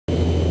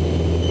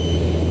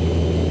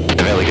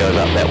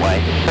goes up that way.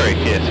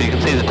 Correct, yeah. So you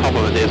can see the top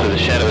of it, there's where the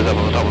shadow is up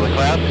on the top of the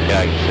cloud. Yeah,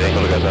 I can see. It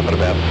goes up at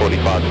about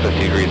 45 to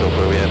 50 degrees off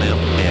where we are now.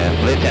 Yeah,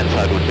 left-hand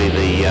side would be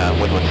the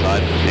windward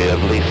side. The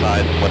lee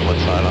side, windward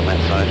side on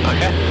that side.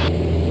 Okay.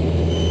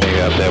 There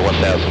you go up there,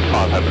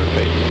 1,500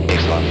 feet.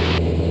 Excellent.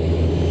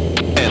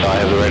 And I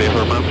have the radio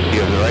for a moment.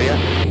 You have the radio?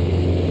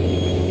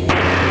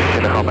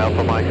 Intercom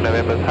Alpha Mike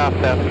November, half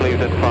south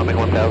Cleveland, climbing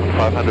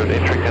 1,500,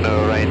 entering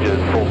Canoa Ranges,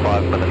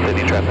 45 minutes,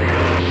 any traffic.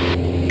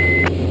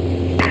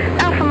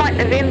 Alpha Mike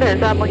November,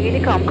 Zarbor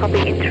Unicom, copy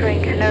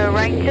entering Canoa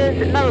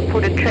Ranges, no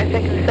reported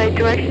traffic in the same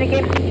direction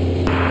again.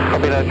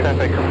 Copy no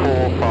traffic,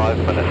 45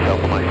 minutes,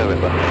 Alpha Mike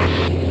November.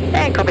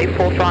 And copy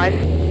 45.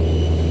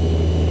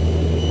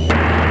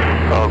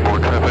 More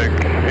traffic,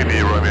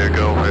 India Romeo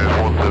Golf has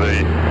 1 to the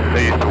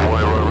east of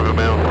Wairo River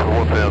mouth,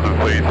 1,000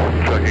 feet,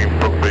 tracking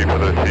Brookby for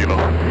the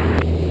T-lock.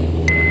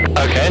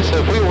 Okay, so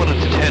if we wanted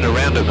to turn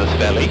around in this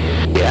valley,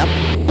 yeah,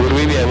 would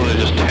we be able to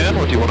just turn,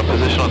 or do you want to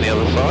position on the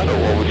other side, or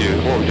what would your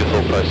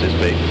thought process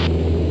be?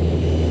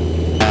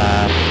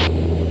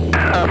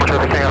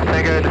 Traffic Tango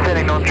Tango,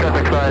 descending on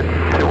traffic side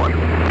 21.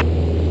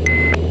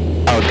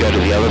 I would go to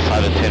the other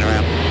side and turn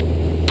around.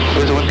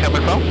 Where's the wind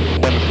coming from?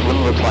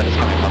 Wind looks like it's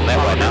coming from that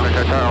way now.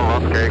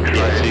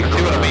 Yeah, so you can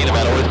see what I mean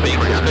about always being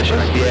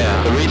suspicious?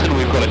 Yeah, the reason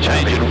we've got a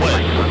change in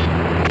wind,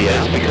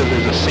 yeah, is because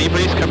there's a sea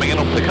breeze coming in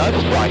off the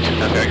coast. Right.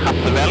 Going up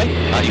the valley.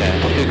 Okay.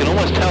 You can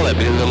almost tell that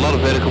because there's a lot of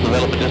vertical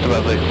development just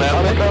above the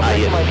cloud.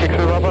 Yes.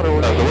 So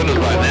the wind is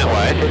blowing that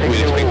way.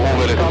 We expect more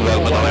vertical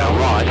development on our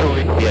right.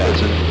 Yeah.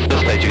 At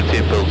this stage you can see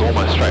it builds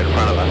almost straight in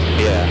front of us.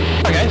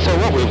 Yeah. Okay, so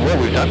what we've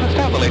done, let's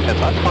start on the left hand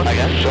side.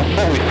 Okay, sure.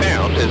 What we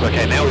found is,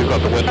 okay, now we've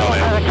got the wind on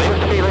our left.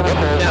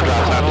 Yep. Now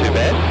drives aren't too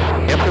bad.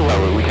 Yep. So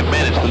we can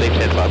manage the left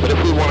hand side. But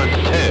if we wanted to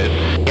turn,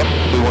 yep,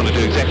 we want to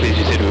do exactly as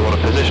you said, we want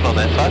to position on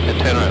that side and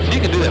turn around. So you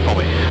can do that for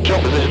me. Sure.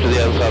 Position to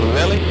the other side of the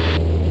valley,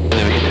 and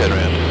then we can turn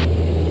around.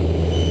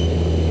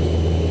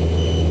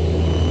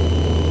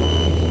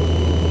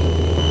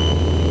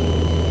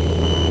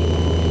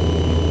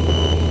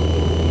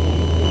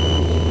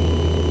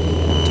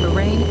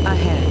 Terrain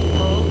ahead,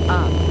 pull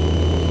up.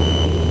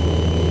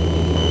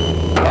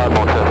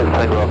 More traffic,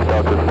 take off,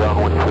 Delta down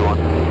 121.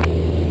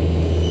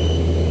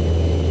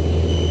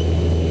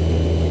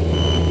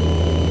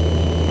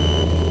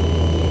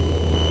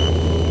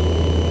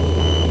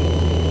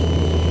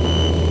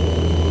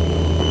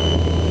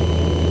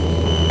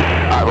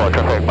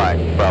 Traffic by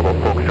Bravo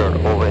Foxtrot,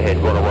 overhead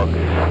waterworks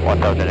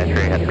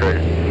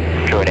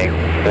 1,300, joining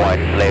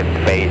 1 left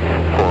base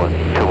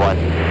 421,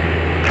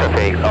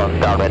 traffic on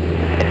downwind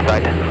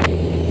inside.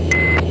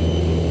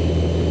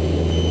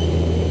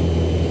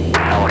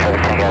 More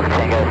traffic Tango,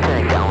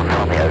 turning down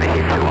from the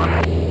overhead 21.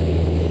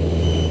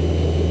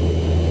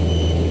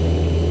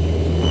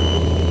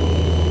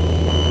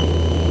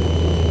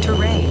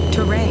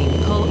 Terrain,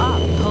 pull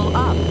up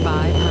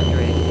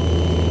 500.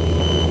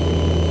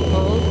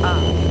 Pull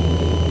up.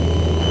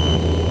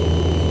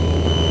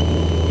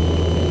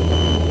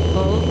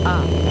 Pull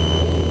up.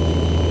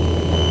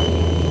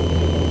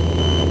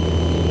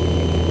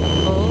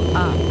 Pull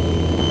up.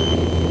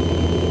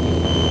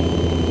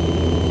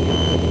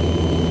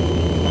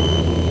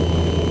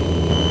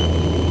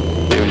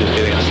 We're just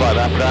getting a slight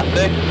updraft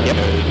there. Yep.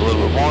 There's a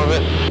little bit more of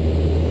it.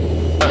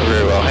 Not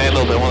very well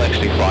handled, then we'll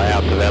actually fly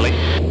out the valley.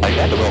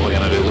 Okay. So what we're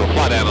going to do is we'll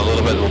fly down a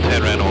little bit, we'll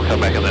turn around and we'll come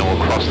back and then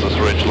we'll cross this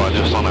ridge line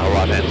just on our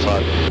right hand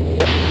side.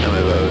 Yep. And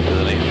move over to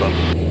the next one.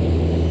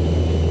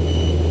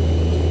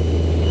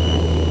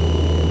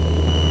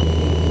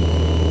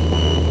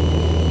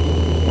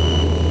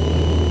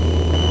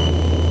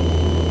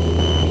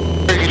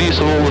 Very good use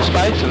of all the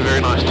space and a very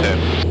nice turn.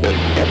 Good.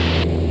 Yep.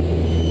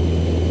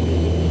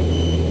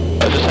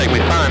 So just take me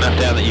far enough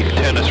down that you can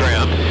turn us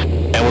around.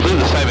 And we'll do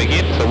the same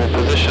again, so we'll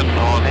position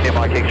on...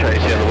 Mike X-ray.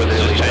 Yeah, the wind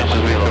just changes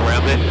as we come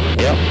around there.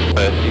 Yep.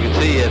 But you can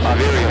see it's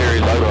very, very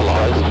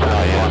localised,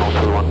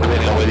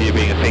 depending on whether you're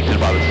being affected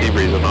by the sea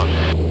breeze or not.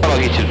 What I'll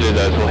get you to do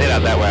though is we'll head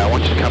out that way. I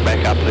want you to come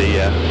back up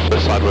the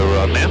side where we're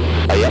on now.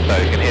 Oh, yep. So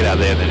you can head out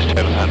there and then just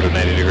turn us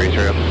 180 degrees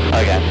around.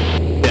 Okay.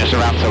 Just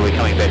around so we're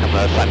coming back on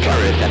the sunshine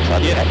left-hand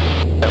side. Yeah.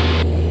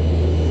 Yep.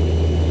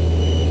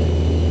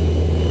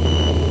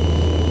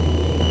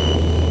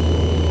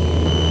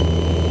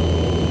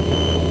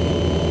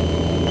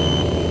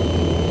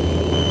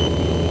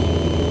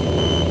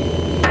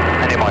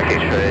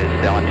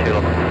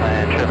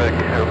 Traffic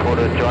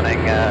reported joining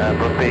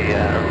Brookby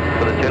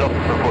for the tail-off,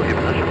 report your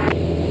position.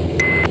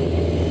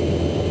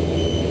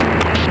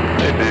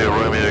 India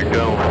Romeo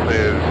Golf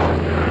is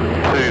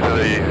 2 to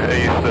the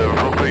east of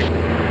Brookby,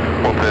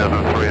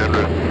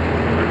 1,300,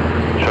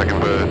 checking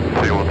for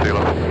T1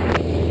 tail-off.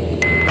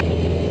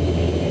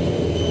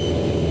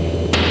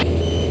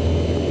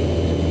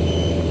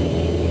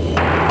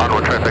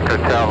 Onward traffic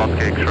hotel,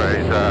 Oscar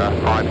X-rays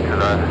 5 to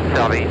the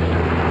southeast.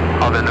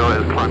 Other Noah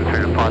has climbed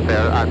through to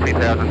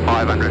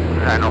 3,500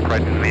 and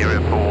operated in the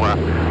area for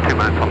 2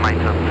 minutes on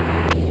maintenance.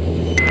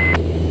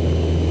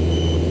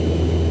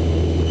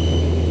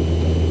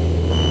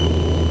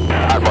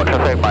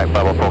 Traffic, Mike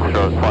Bravo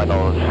Foxtrot,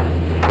 finals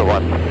to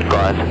 1,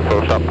 guys,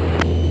 full stop.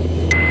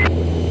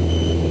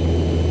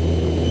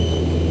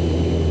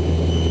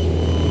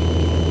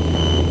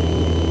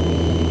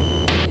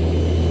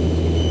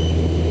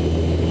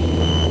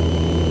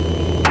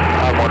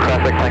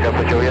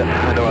 Juliet.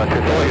 What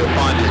you'll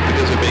find is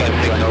because we're being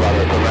affected by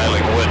the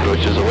prevailing wind,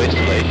 which is a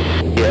westerly,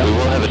 we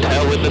will have a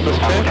tailwind in this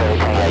turn. So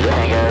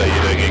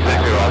you're doing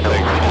exactly right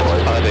thing,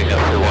 just tiding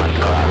up to one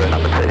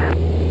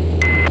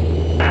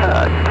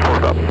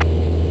Hold up.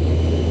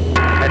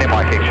 Any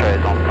Mike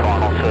X-rays on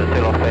final, so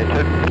still off phase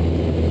 2.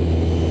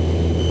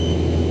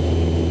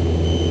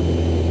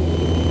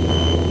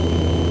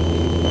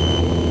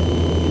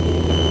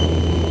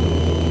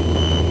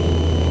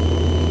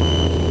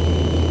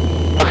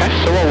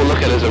 So what we'll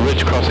look at is a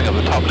ridge crossing at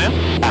the top now. So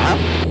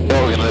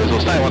what we're going to do is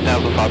we'll stay at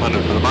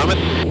 1,500 for the moment,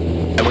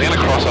 and we're going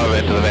to cross over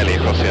into the valley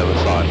across the other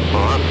side.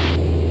 Alright.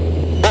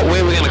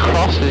 Where we're going to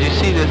cross is, you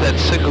see there's that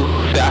single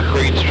dark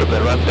green strip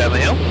that runs down the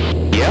hill?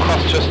 Yeah.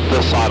 Cross just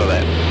the side of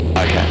that.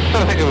 Okay.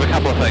 Got to think of a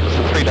couple of things,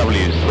 the 3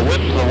 W's, the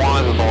wind, the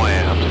wires, and the way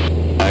out.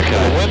 Okay.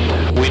 The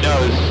wind, we know,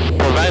 is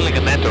prevailing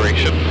in that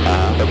direction.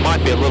 It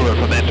might be a little bit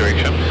from that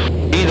direction.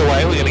 Either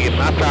way, we're going to get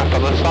an updraft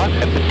on this side,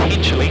 and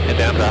potentially a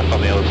downdraft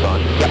on the other side.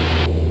 Yep.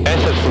 Okay,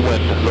 so that's the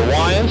wind. The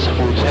wires,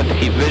 we'll just have to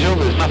keep visual.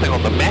 There's nothing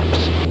on the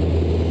maps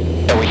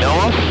that we know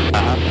of,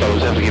 so we'll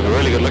just have to give a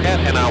really good look at.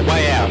 And our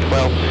way out,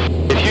 well,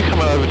 if you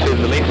come over to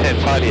the left-hand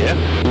side here,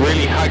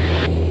 really hug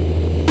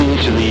the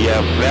edge of the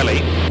valley,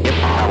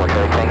 what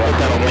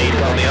that'll mean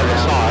is on the other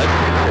side,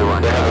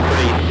 we'll have a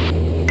pretty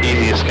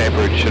easy escape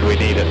route should we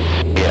need it.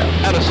 Yeah.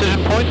 Our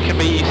decision point can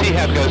be, you see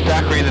how it goes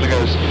dark green, then it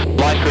goes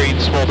light green,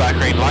 small dark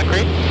green, light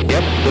green?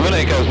 Yep. The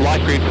minute it goes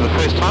light green for the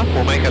first time,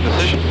 we'll make a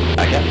decision.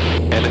 Okay.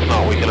 And if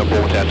not, we can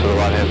abort out to the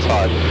right hand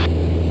side.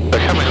 So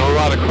coming all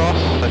right across,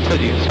 that's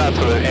it, you can start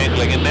sort of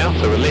angling in now,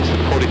 so we're less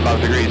than 45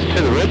 degrees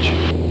to the ridge.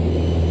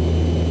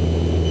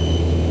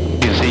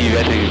 You can see you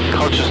have to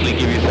consciously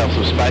give yourself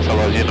some space,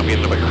 otherwise you end up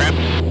getting a bit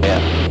cramped.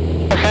 Yeah.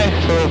 Okay,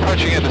 so we're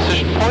approaching our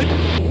decision point.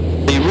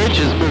 The ridge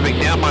is moving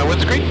down my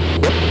windscreen.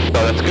 Yep. So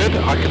that's good.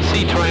 I can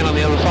see terrain on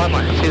the other side and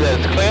I can see that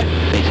it's clear.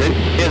 Me too.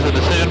 Here's the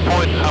decision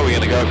point. Are we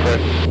going to go for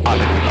it? I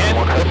think we can.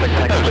 Let's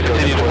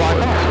continue to fly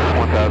across.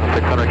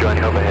 1,600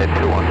 joining overhead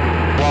 2-1.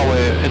 While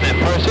we're in that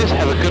process,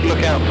 have a good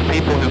look out for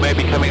people who may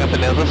be coming up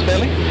and down this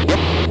valley. Yep.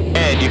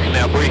 And you can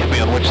now brief me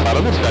on which side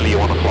of this valley you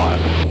want to fly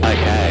over.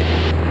 Okay.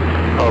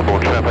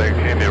 Outbound traffic,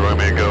 India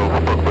Romeo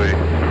Golf, Brooklyn.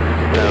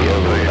 Down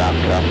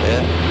up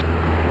there.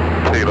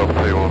 Teed off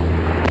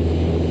T1.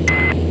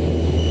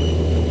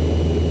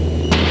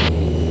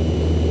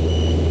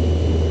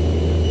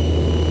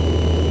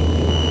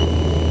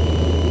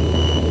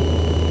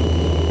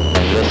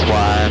 This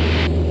one,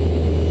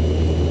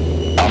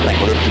 I'll think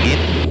we'll lift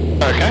again.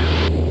 Okay.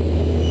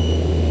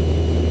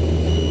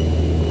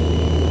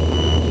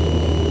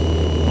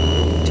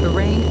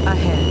 Terrain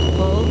ahead.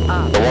 Pull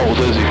up. So what we'll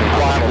do is you can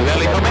fly up the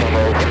valley for me,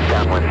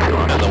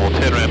 and then we'll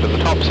turn around to the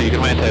top so you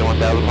can maintain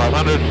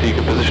 1,500. You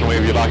can position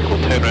wherever you like.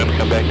 We'll turn around and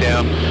come back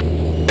down,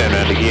 turn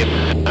around again,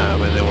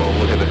 and then we'll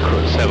look at the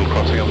saddle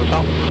crossing on the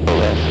top.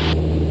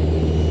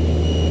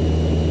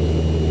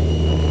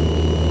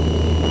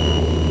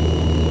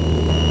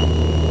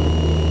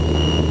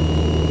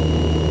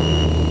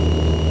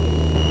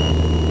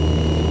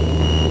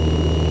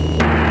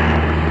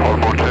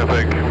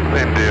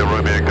 India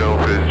Romeo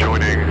Golf is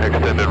joining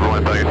extended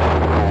right base for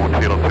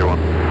Teal 2-1.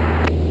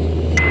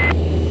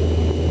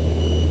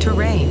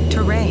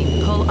 Terrain,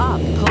 pull up,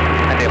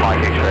 India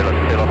Mike X-ray, let's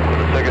tail off for a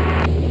second.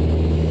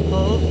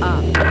 pull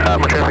up.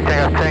 My traffic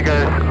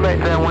Tango, late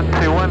down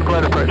 121,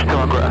 glide approach to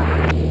our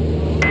graph.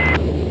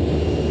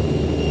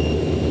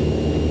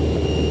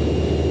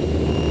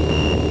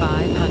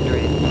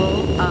 500,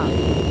 pull up.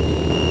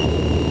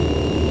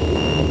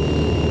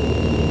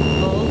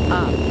 Pull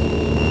up.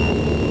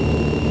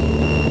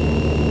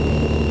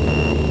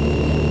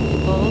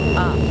 Pull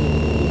up.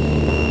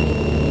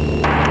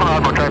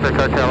 My traffic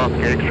hotel off the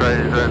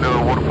X-rays,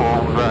 Newer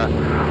Waterfalls,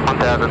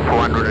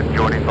 1,400 and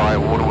joining by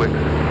Waterworks.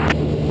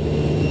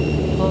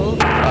 Pull.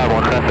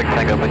 More traffic,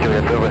 Tango,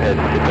 Juliet overhead,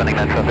 descending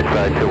that traffic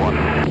side 2-1.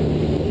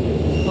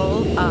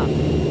 Pull up.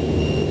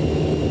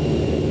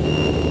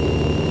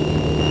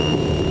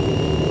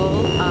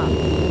 Pull up.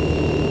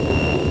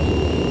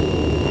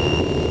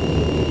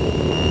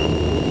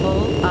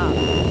 Pull up.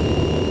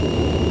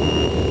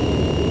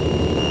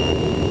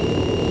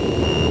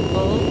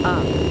 Pull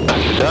up.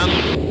 That's done.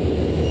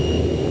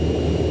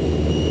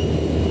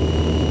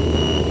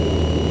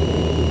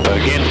 So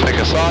again, pick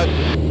a side,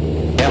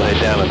 lay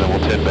down, and then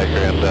we'll turn back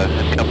around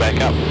and come back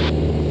up.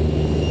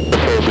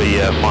 Preferably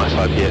my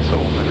side here, so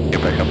we'll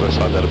get back up this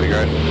side, that'll be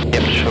great.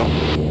 Yep, sure.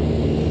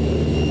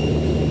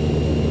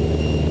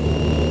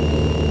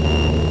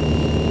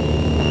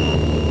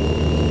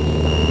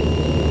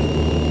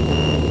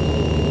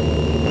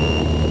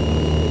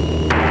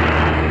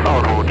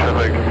 Outbound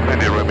traffic,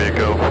 India Romeo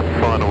Golf,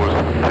 final was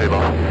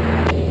Taylor.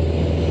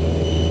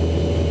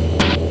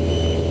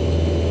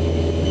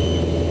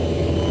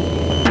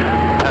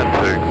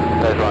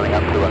 Those lining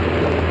up to us.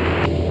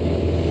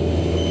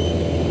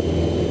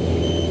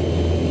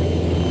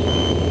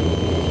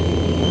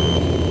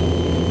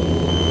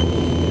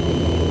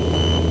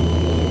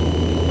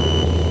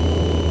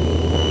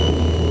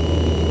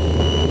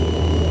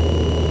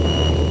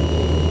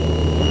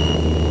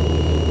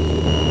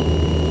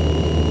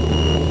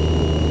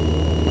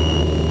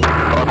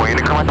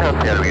 Hotel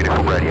Sierra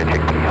Uniform radio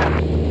check please.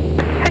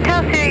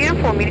 Hotel Sierra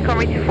Uniform, Unicom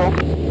reaching 4.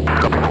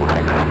 Copy 4,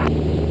 thanks.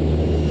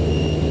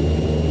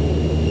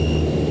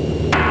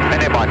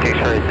 And then Mike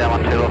X-ray is down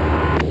 1 2 off.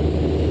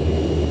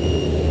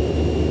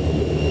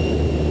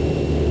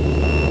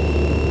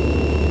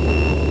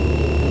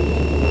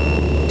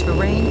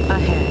 Terrain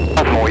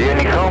ahead. More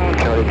Unicom,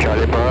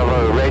 Charlie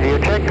Bravo radio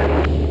check.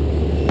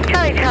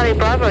 Charlie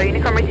Bravo,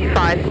 Unicom reaching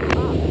 5.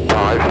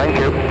 5, thank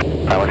you.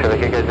 What's the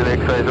kick to the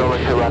X-rays over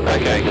to run?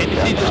 Okay, can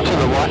you see just to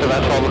the right of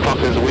that 12 o'clock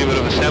there's a wee bit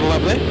of a saddle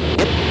up there?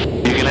 Yep.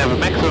 You can have a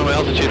maximum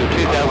altitude of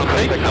 2,000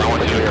 feet, and I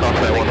want you to cross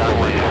that one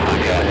for me.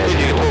 Okay. See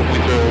if you can talk me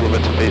through all the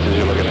bits and pieces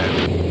you're looking at.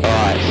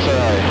 Alright, so,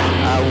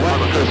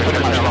 one is pretty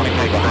much coming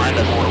from behind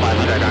us at the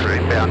moment.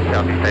 Inbound,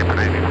 southeast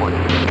apron, aiming point.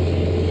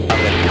 I'm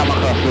going to come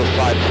across this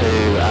side to,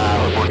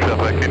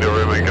 into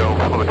room and go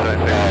on the same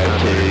thing.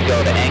 to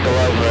go to angle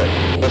over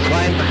it this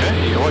way.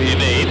 Okay, what you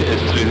need is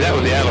to do that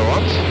with the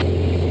ailerons.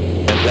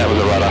 That was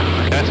a rudder.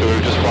 Okay, so we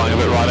were just flying a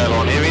bit right out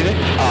on heavy there?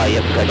 Oh,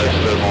 yep, gotcha. Just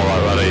a bit more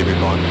right rudder, you'll be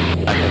fine.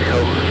 Okay,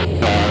 cool.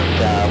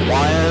 And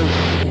wires?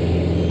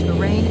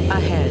 Terrain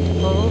ahead.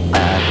 Pull.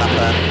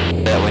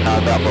 Nothing that we know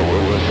about, but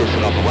we'll assist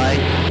it on the way.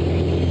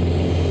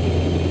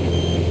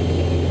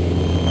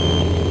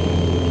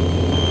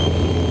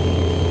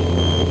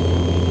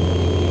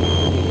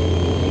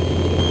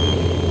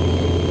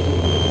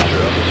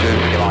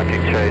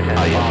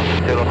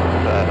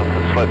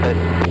 Slope it.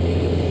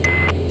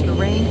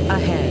 Terrain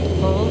ahead.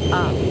 Pull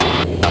up.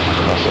 Come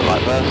across it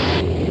like this.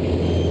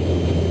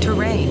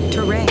 Terrain.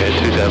 Yeah,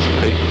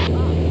 2,000 feet.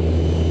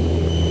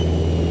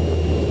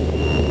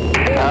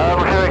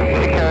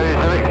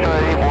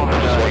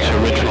 Just watch your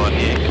ridge line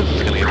here, because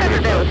it's going to get Over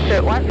pretty there close. was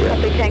Cert 1,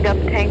 copy Tango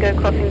for Tango,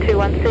 crossing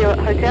 210 at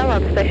Hotel,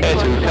 up station. Okay,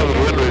 so we've covered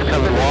wind, we've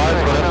covered wires,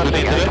 what else do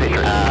we need to do?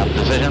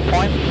 Decision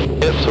point.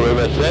 Yep, so where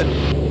about that?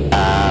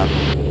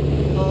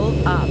 Pull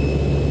up.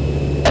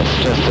 It's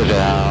just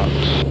about...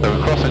 So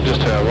we're crossing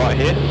just to our right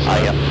here. So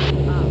yep.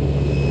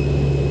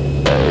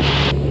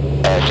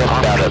 Just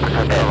about at this,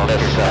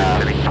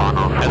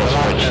 at this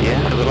ridge here.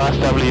 So the last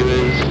W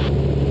is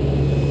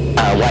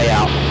way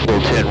out.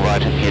 We'll turn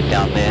right and head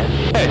down there.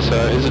 Okay, so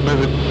is it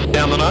moving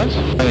down the nose?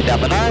 Moving down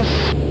the nose.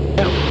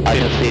 Yep. I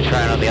can see a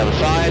train on the other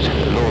side.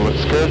 It all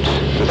looks good.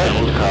 Just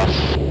able to cross.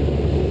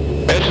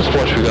 Okay, just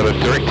watch. We've got a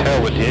direct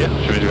tailwind here,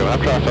 which means we've got an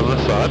updraft on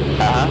this side.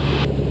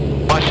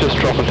 Might just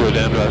drop into a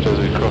downdraft as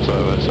we cross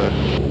over, so...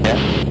 Yeah.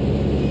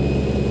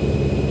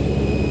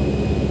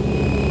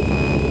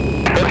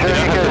 Yep, you don't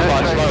have to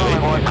fly slowly.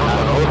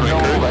 Ordinary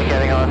cruise.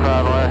 Getting on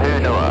who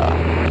knew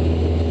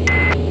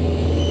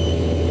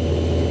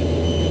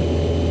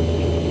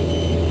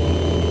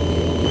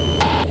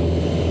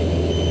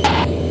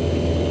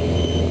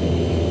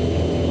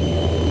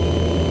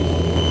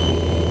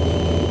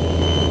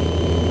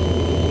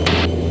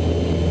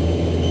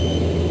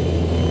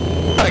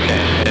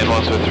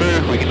Once we're through,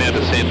 we can now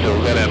descend to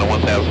go down to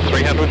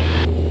 1,300.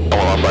 And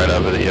we'll operate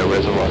over the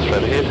reservoir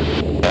straight ahead.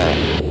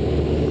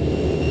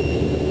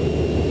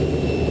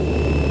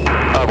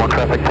 one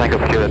traffic, Tango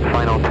for that's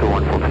final,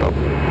 214 stop.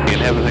 You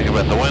can have a think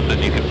about the wind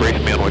and you can brief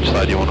me on which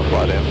side you want to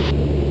fly down.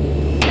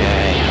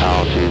 Okay,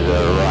 I'll do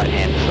the right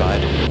hand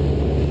side.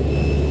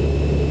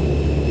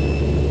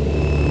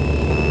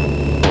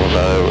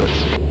 Although it's...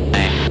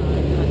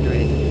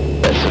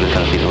 that's sort of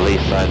going to be the lee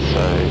side,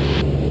 so...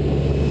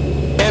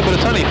 Yeah, but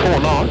it's only 4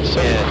 knots, so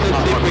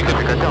let's see if we can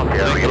make the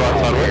right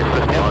side work.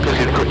 Yeah, because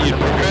you'd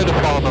prefer to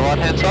fly on the right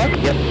hand side?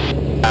 Yep.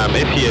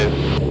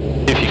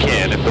 If you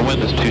can. If the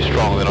wind is too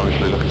strong, then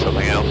obviously look at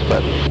something else,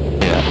 but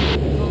yeah.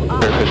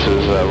 Preference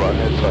is right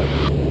hand side.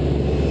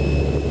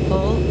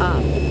 Pull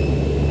up.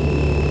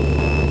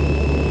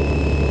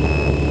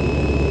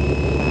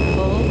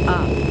 Pull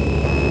up.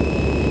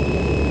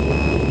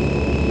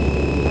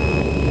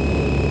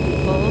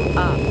 Pull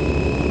up.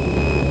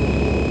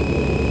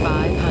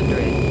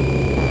 500.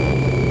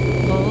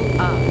 Pull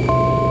up.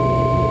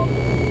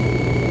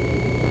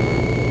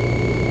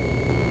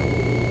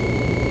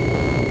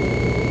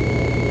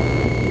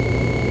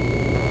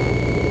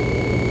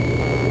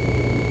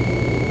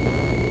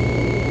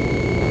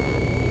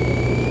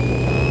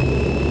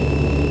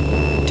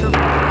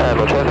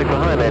 Traffic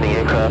behind landing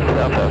aircraft,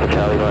 Alpha for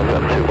Charlie, lines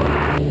up 2-1.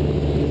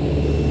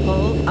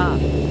 Pull up.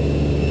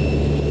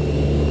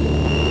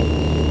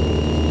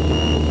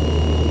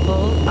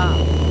 Pull up.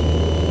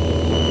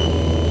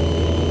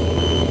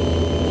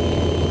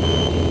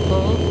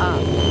 Pull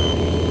up.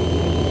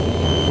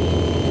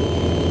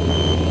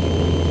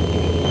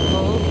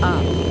 Pull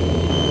up.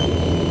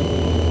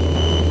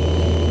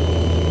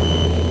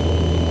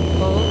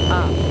 Pull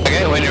up.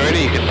 Okay, when you're ready,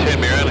 you can turn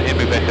me around and head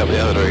me back up the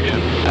other direction.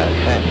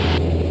 Okay.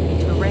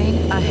 Terrain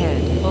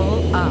ahead.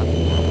 Pull up.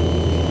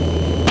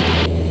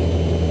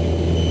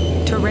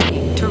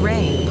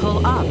 Terrain.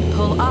 Pull up.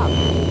 Pull up.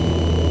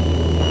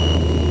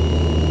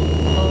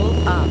 Pull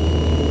up.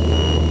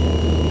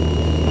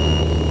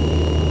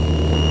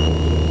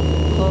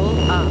 Pull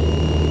up.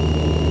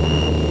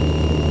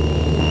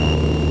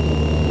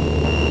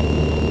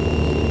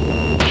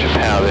 Watch your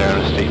power there on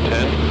a steep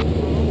turn.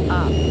 Pull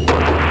up.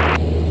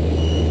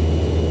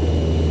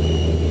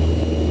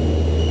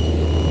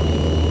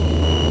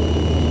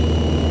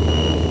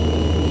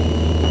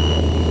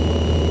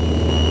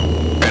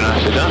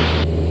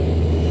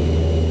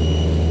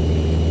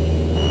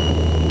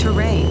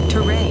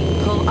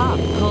 up,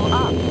 pull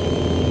up.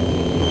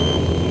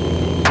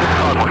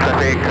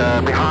 Traffic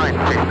behind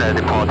Cessna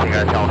departing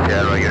at Charlie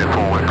Sierra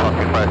uniform, we're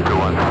crossing both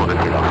 2-1 for the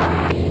kilo.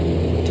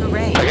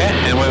 Terrain. Okay,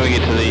 and when we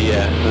get to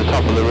the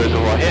top of the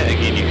reservoir here,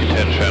 again you can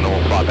turn us around and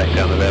we'll fly back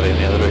down the valley in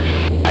the other direction.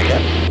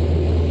 Okay.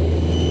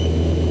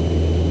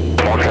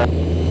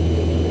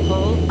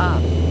 Pull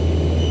up.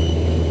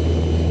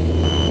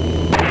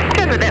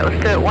 Trevor, that was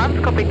Stuart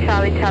 1, copy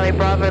Charlie, Charlie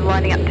Bravo,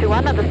 lining up to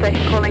 1, other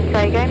station calling,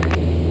 say again.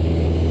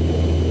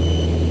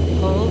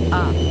 Pull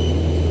up.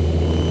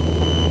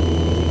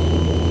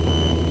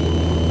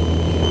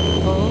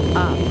 Pull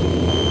up.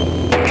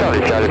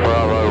 Charlie, Charlie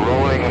Bravo,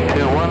 rolling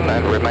 2-1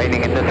 and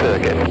remaining in the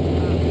circuit.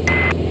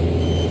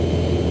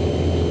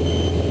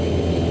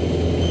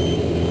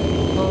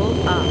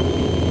 Pull up.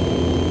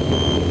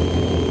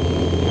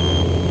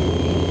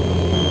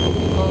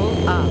 Pull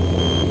up.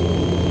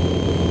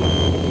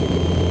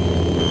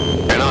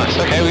 Very nice.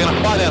 Okay, we're going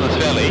to fly down this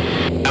valley,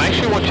 and I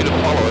actually want you to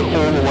follow it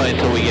all the way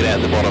until we get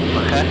out the bottom,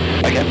 okay?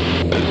 Okay.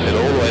 Just head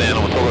all the way down,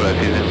 and we'll talk about a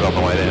few things on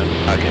the way down.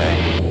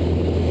 Okay.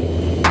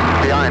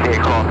 Behind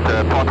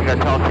aircraft, parking at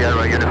Charlie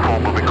Sierra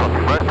uniform, will be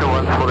crossing both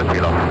 2-1 for the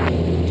kilo.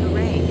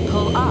 Terrain.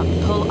 Pull up,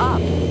 pull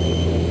up.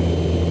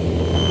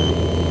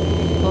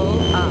 Pull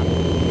up.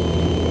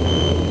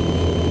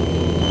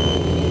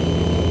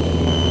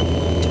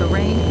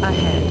 Terrain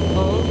ahead.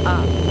 Pull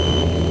up.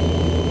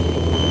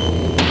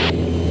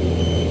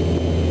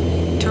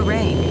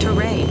 Terrain,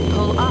 terrain.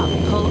 Pull up,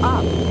 pull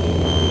up.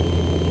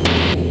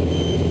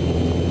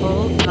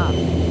 Pull up.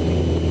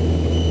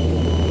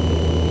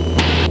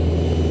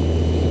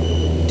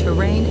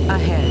 Terrain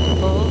ahead.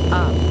 Pull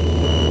up.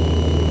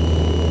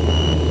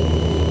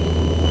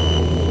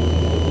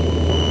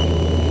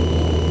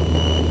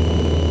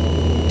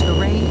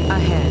 Terrain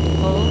ahead.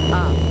 Pull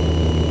up.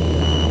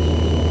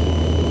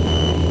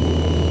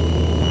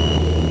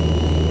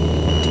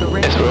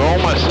 Terrain. Yes, we're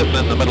almost sitting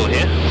in the middle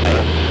here.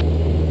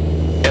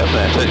 Yep,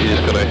 that's it. You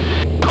just got to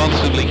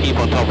constantly keep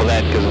on top of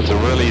that because it's a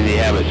real easy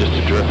habit just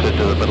to drift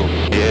into the middle.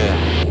 Yeah.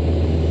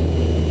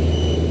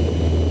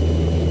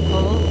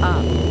 Pull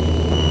up.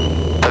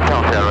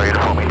 Charlie Sierra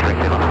uniform, entering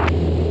kilo.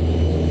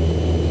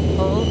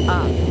 Pull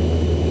up.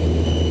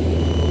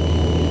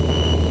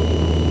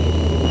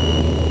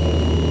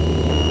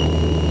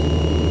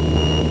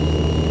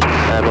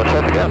 And we'll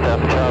traffic out now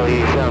for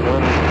Charlie Sound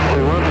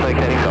 121,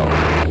 vacating golf.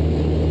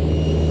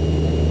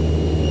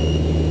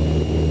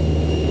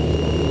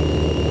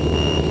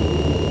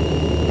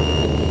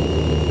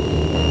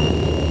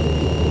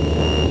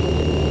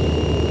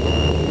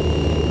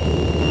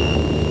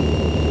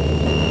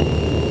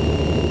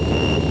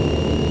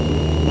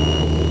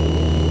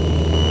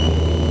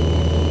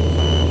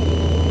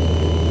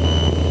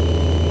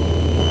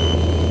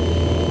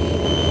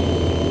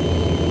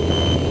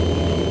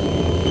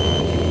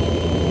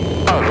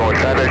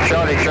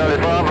 Charlie, Charlie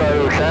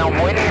Bravo, sound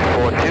winning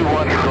for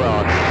 2-1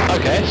 cross.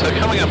 Okay, so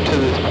coming up to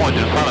this point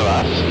in front of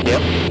us, yep,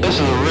 this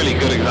is a really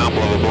good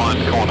example of a blind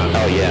corner.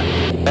 Oh yeah.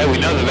 Now we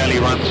know the valley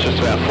runs just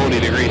about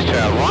 40 degrees to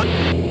our right,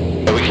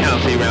 but we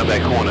can't see around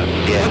that corner.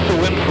 Yeah. With the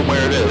wind from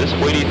where it is,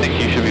 where do you think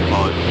you should be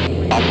flying?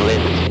 Off the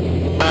left.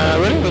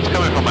 Really? It's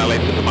coming from our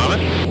left at the moment.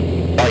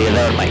 Oh yeah,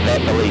 that would make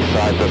that the lee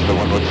side, that's the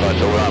windward side,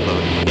 so we're on the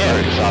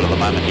vertical side at the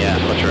moment, yeah.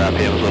 That's what your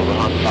RPM is a little bit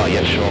high. Oh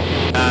yeah, sure.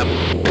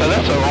 So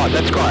that's alright,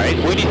 that's great.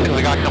 Where do you think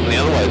the guy coming the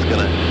other way is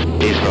going to...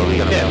 He's probably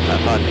going to be on that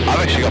side.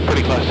 I've actually got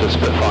pretty close to a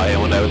Spitfire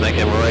when they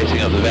came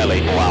racing up the valley.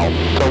 Wow.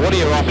 So what are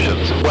your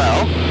options?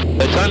 Well,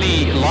 it's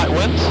only light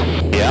winds.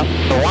 Yeah.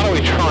 So why don't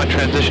we try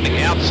transitioning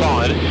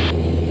outside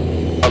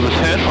of the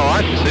turn,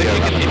 alright? So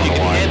if you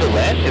can handle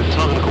that, if it's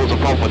not going to cause a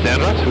problem with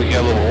downdrafts, we can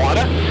go a little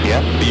wider.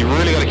 Yeah. But you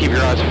really got to keep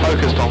your eyes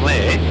focused on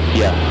there.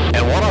 Yeah.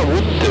 And what I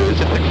wouldn't do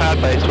is if the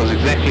cloud base was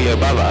exactly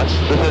above us,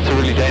 that's a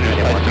really dangerous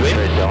place to be.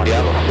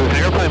 Yeah. So if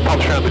an airplane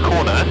pops around the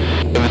corner,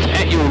 if it's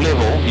at your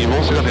level, you've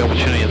also got the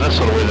opportunity in this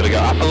sort of weather to go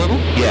up a little.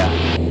 Yeah.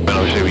 But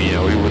obviously,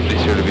 we wouldn't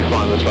necessarily be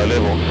flying this low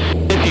level.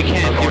 If you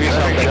can, give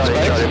yourself that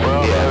space.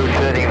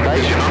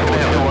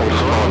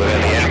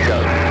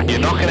 You're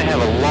not going to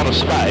have a lot of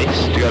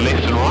space to go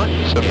left and right,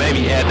 so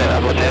maybe add that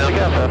up or down. So you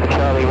have a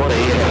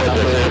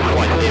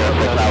point there, if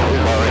the cloud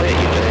was lower, then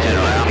you just turn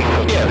around.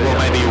 Yeah, well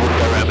maybe you would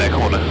go around that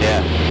corner.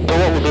 Yeah. So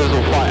what we'll do is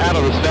we'll fly out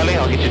of this valley,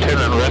 I'll get you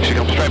turned around, we'll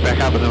actually come straight back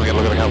up, and then we're going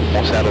to look at a couple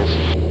more saddles.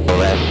 Or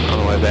that, on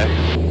the way back.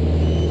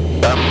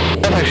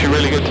 That's actually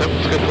really good, Tim.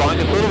 It's good flying.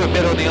 It's a little bit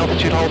better on the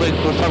altitude holding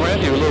this time around.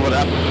 You were a little bit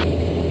up.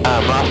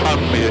 Last time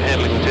we were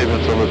handling the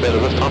turbulence a little bit better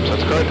this time, so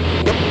that's great.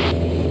 Yep.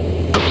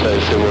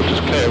 So we'll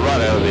just clear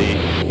right out of the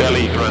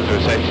valley. You can run through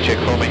a safety check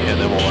for me, and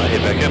then we'll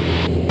head back in.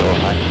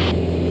 Alright.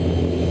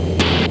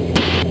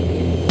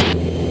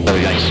 So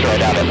we're going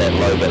straight out of that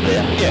low bit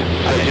there? Yeah.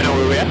 So do you know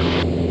where we are?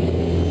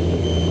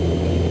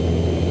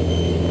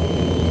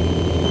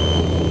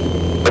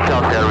 The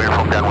South Area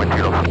from downwind 2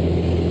 knots.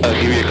 I'll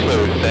give you a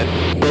clue. That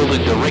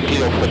building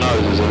directly off the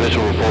nose is a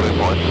visual reporting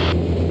point.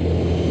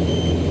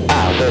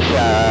 Ah, this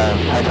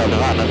hotel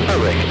department.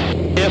 Correct.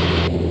 Yep.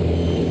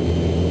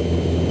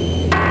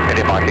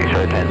 Any Mike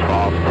X-ray 10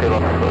 miles, 2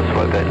 knots for the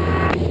slow bit.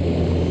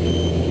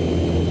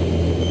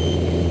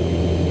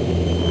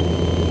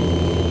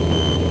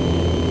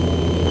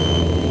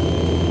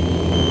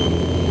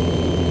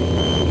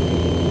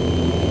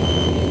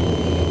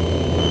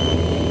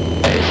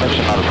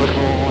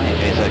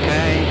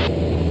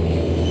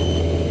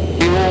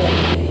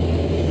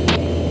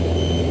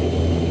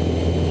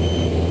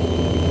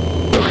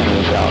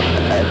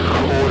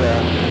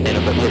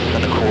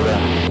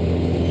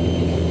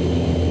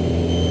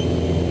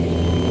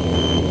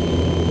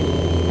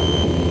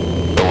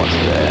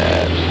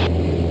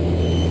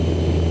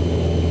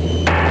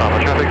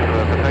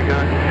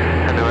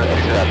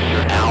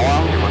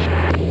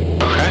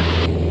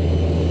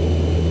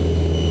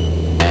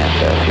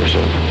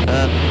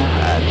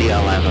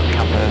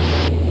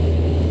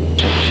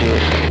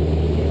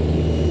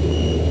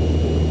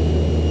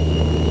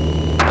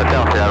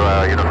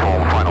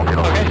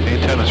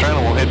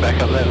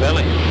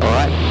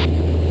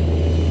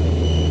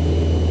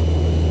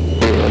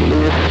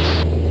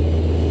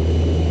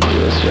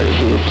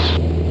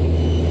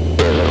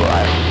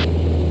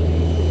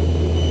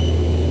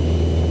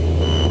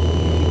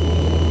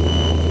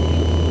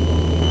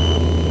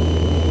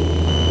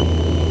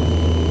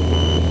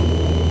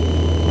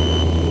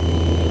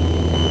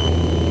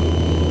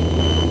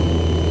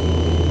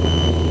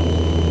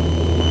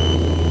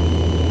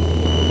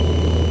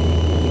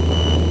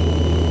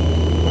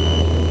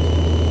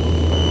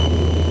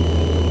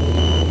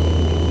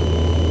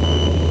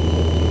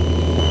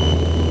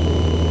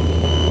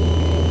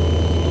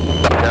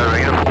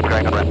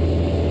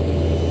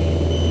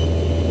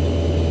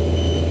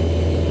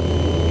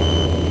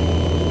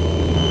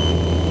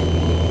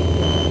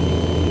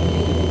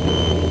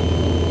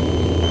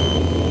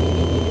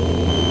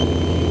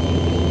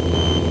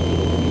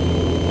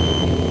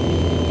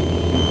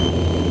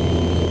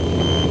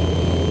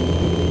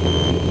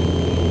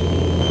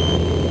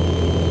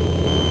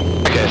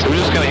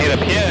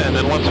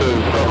 once we've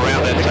got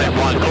around that same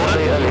blind corner,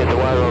 I've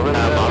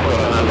got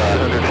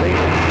another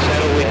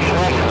saddle we can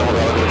cross, and we'll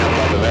go to a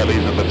couple other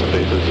valleys and bits and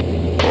pieces.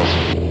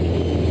 Awesome.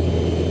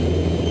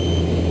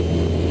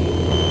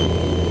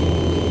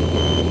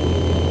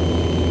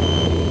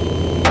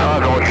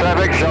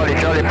 Traffic,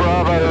 Charlie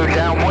Bravo,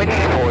 downwind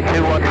for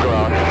 21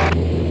 grass.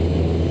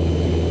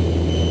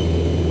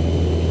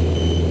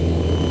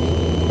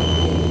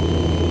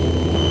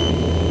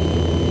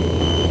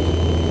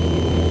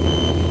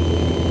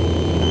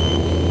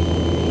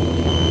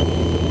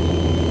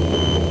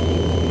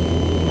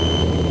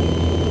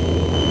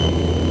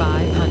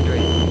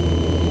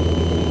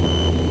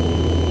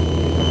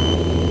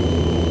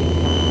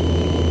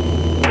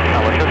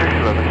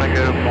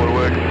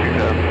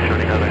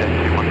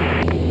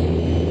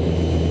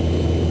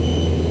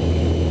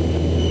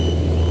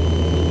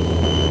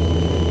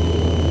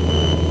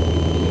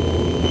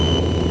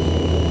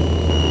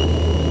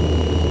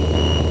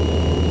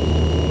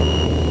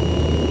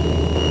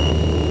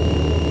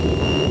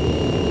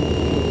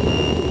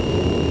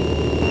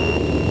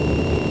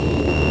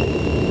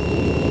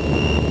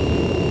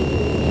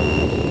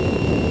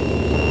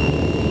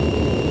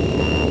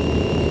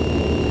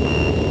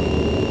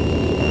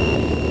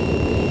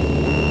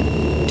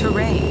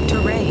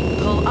 Terrain,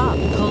 pull up.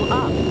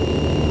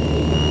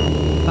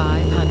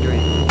 500.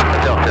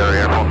 Delta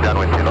airport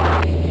downwind 2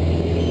 knots.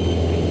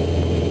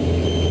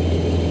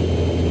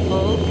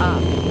 Pull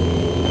up.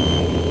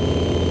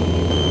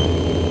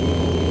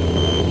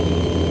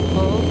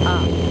 Pull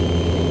up.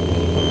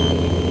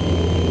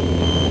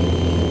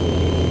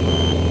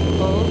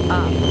 Pull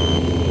up.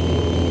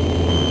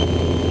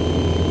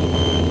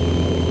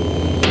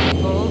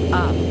 Pull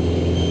up.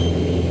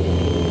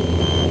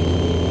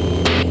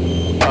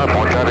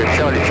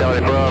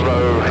 Charlie Bravo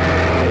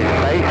is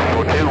base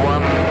for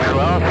 21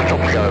 class,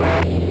 top go.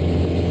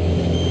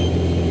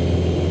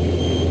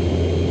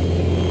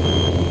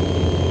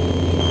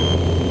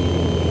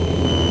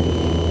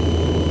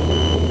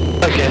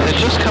 Okay, so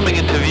just coming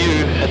into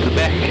view at the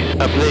back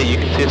up there, you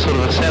can see sort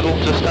of a saddle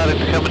just starting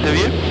to come into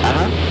view.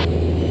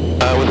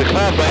 With a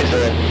cloud base,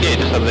 yeah,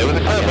 just up there, with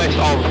a cloud base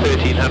of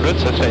 1300,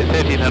 so say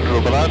 1300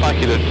 or below, I'd like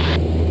you to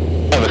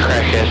have a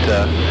crack at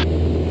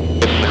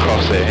getting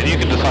across there. And you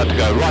can decide to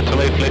go right to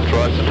left, left to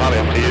right, it's entirely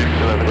up to you.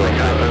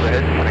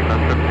 Overhead,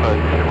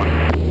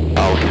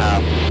 I'll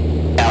come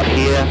out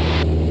here,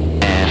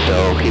 and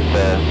I'll keep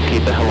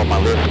the hill on my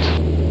left,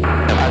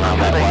 and around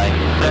that way.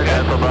 Okay.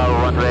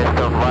 About 1 rest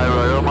of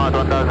Roma,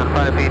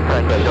 1,005 feet,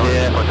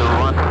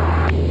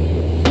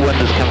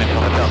 Wind is coming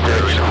from the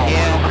direction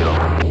here.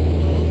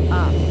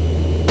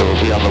 We'll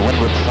be on the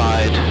windward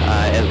side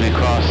as we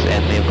cross,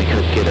 and then we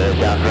could get a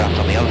downdraft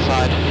on the other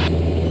side.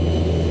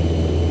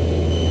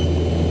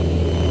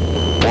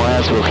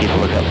 Wires, we'll keep a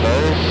look at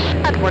those.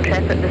 Admiral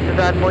Transit, this is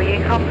Admiral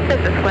Unicom.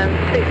 Surface winds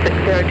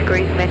 260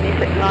 degrees,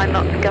 magnetic 9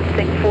 knots,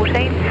 gusting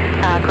 14.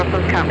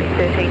 Crosswinds currently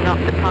 13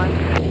 knots at times.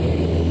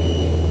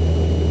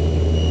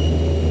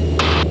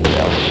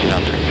 Altitude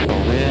under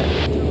control there.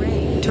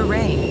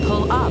 Terrain,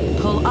 pull up.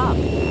 Pull up.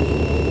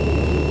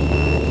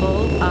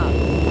 Pull up.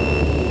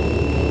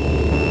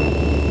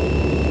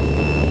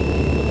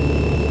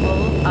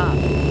 Pull up.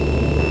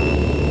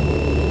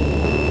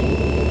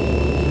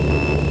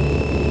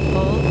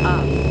 Pull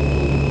up.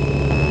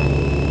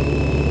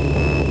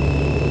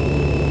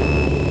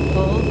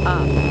 Pull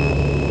up.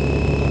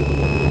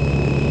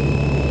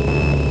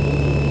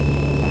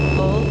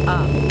 Pull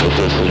up. The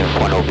decision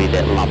point will be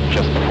that lump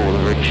just before the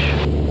ridge.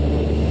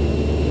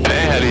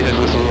 Hey, how do you think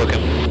this is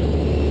looking?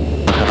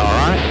 Looking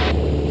alright?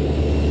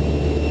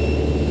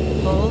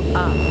 Pull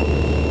up.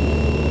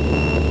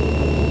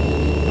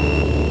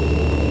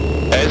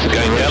 Hey, is it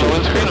going down the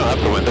windscreen or up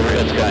the windscreen?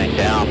 It's going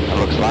down, it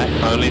looks like.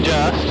 Only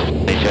just?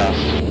 Only just.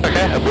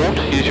 Okay, abort,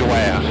 use your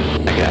way out.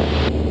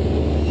 Okay.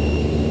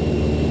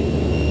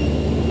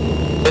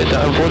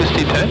 Abort is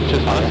T10,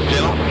 just nice,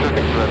 gentle.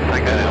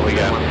 Okay, there we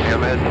go.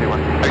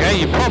 Okay,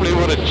 you probably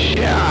would have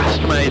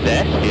just made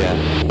that. Yeah.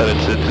 But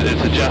it's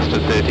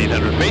adjusted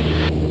 1,300 feet.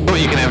 What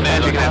you can have now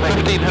is you can have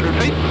 1,500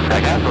 feet.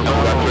 Okay. And we'll go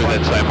through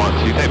that same one.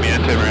 So you take me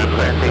and turn around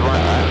there.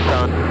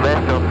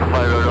 West of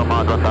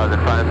Roma,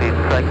 1,005 feet,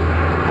 track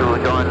to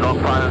join long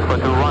finals for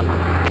 2-1.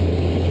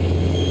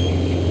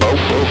 Oh,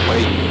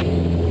 wait.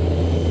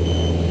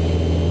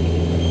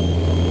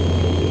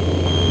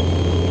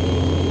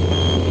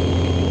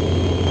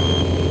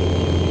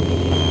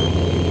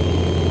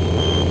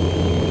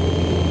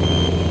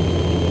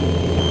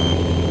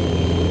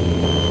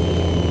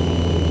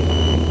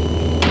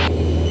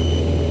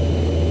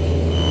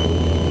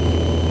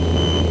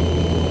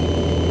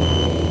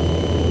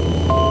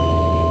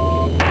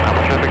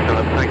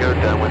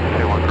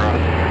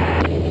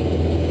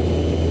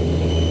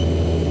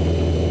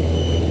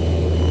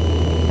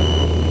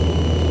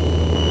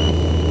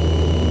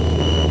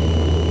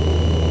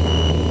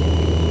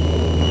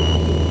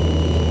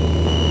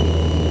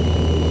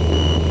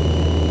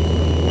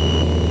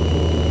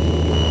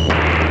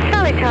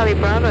 Charlie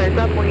Bravo, is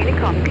Admiral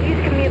Unicom. Can you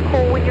just give me a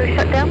call when you're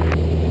shut down?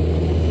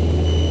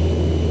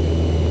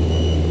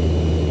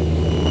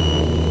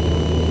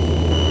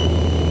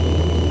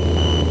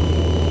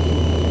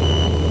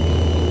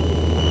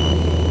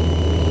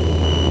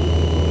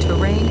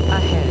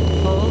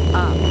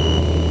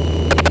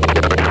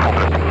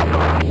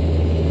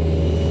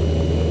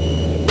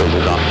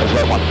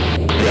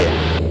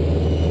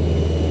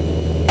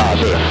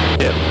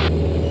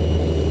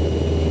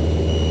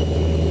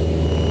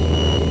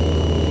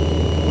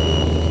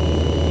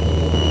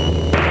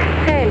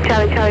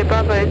 Charlie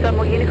Bravo,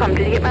 Zumwell Unicom,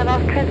 did you get my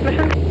last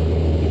transmission?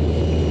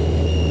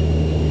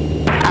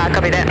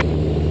 Copy that.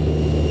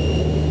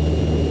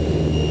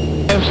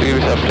 So give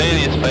yourself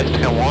plenty of space to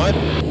come wide.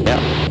 Yeah.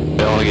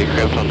 Don't want to get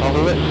cramped on top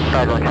of it.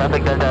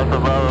 Traffic Delta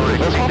Bravo,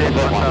 This one or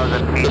that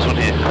one? This one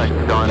here. That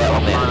one there.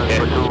 Yeah.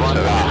 So,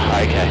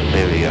 okay,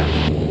 there we go.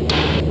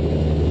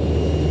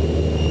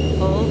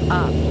 Pull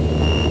up.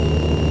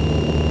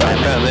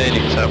 About there, you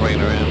can start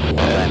bringing around.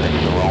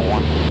 That's the wrong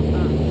one.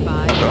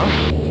 5. That's all right.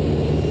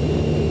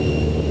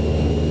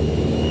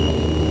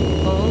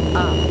 Pull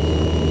up.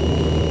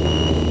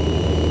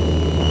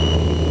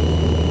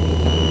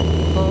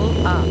 Pull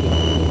up.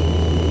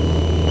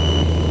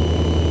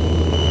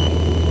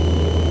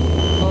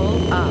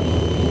 Pull up.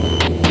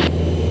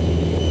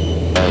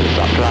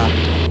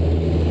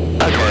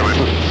 Okay,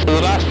 so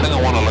the last thing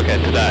I want to look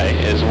at today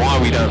is why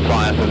we don't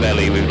fly up a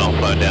valley we've not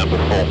flown down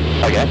before.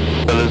 Okay.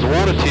 So there's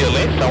water to your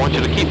left. I want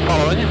you to keep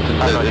following it. It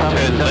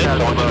turns left.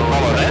 I want you to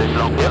follow that.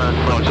 Yep. I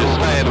want you to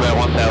stay at about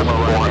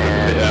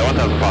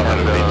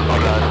 1,500 feet.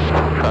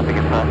 Traffic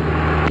inside.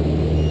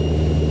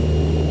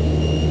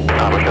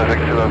 Traffic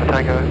 2 over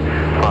Tango,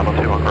 final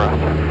 2 on grass.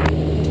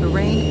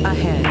 Terrain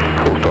ahead.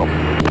 Full stop.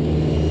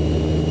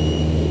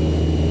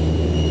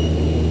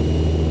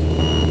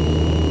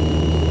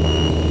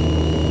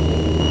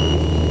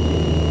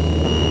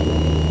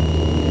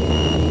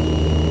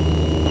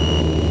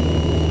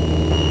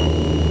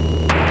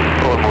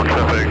 More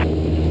traffic.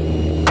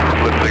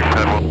 Lifting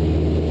pedal.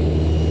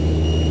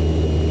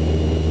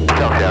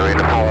 Delta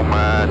uniform,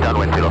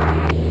 downwind field.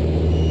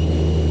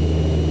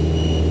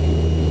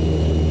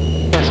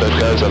 Yeah, so it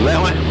goes up that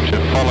way. We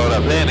should follow it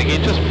up there. And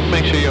again, just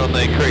make sure you're on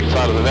the correct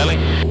side of the valley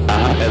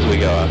as we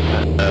go up.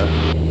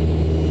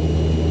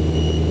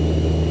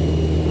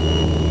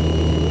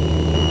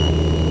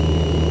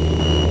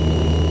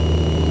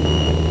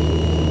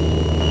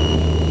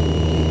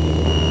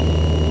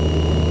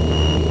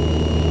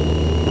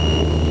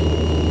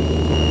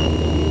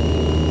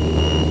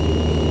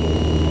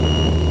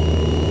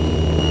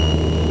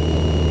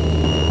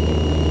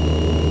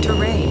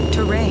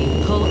 Terrain.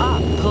 Pull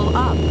up. Pull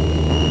up.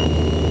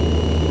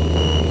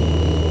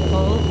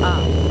 Pull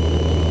up.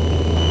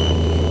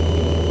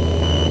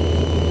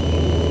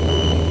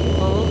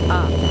 Pull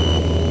up.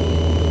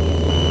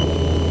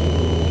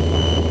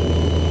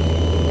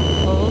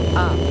 Pull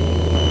up.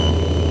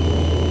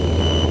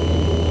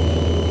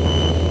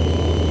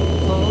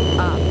 Pull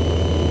up.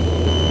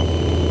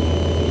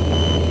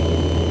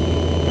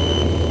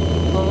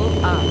 Pull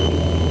up.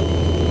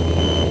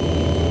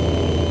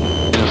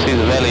 You'll see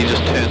the valley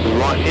just turns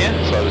right here,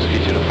 so I'll just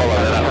get you to follow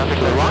that up to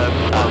the right.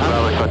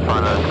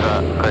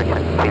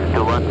 Please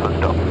do one, so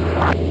stop.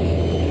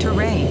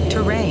 Terrain.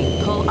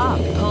 Pull up.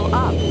 Pull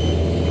up.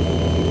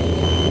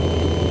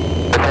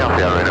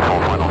 Delta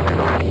uniform, final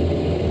single.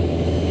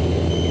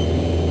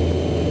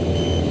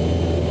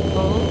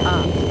 Pull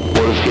up.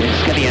 Water's getting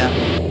skinnier.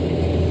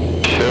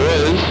 Sure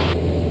is.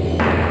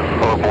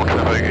 More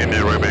traffic,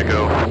 India Romeo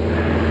Golf.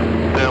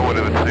 Downwind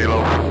of the tail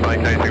off,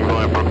 vacating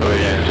via Brooklyn. Oh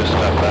yeah, just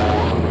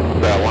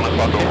about 1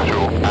 o'clock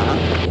offshore.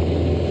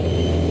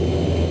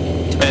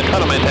 And try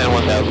to maintain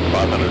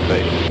 1,500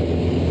 feet.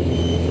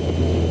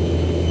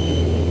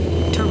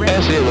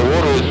 As here, the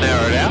water is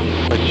narrowed out,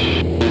 which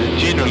is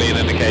generally an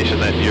indication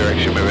that you're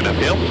actually moving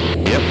uphill.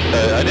 Yep.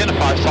 So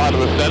identify side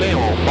of this valley and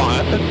we'll fly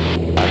up it.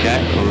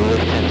 Okay.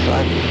 Left-hand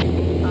side.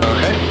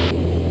 Okay.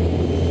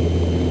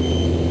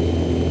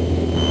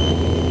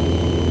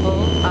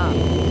 Pull up.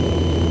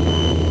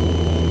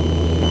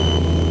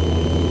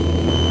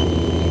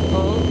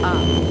 Pull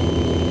up.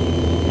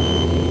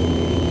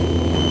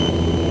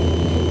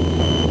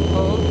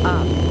 Pull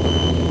up.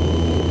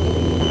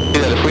 See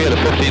that if we had a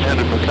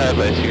 1500 per cloud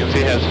base, you can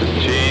see how it's just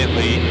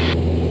gently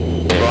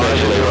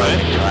rising terrain.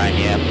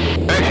 Yeah.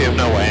 You actually have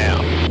no way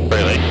out,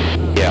 really.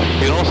 Yeah.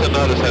 You can also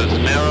notice that it's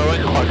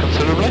narrowing quite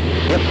considerably.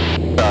 Yep.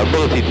 The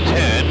ability to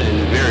turn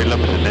is very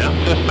limited now.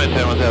 Just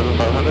maintain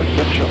 1,500.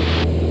 Yep, sure.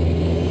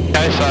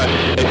 Okay, so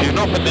if you've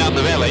not been down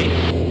the valley,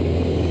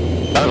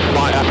 don't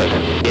fly up it.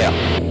 Yeah.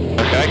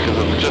 Okay, because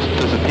it'll just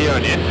disappear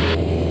on you,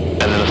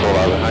 and then it's all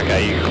over.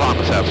 Okay, you can climb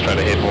the south straight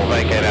ahead. We'll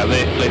vacate out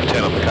there, left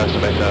turn up the coast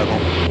and back to Oval.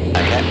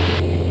 Okay.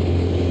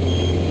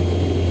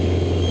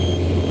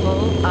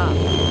 Pull up.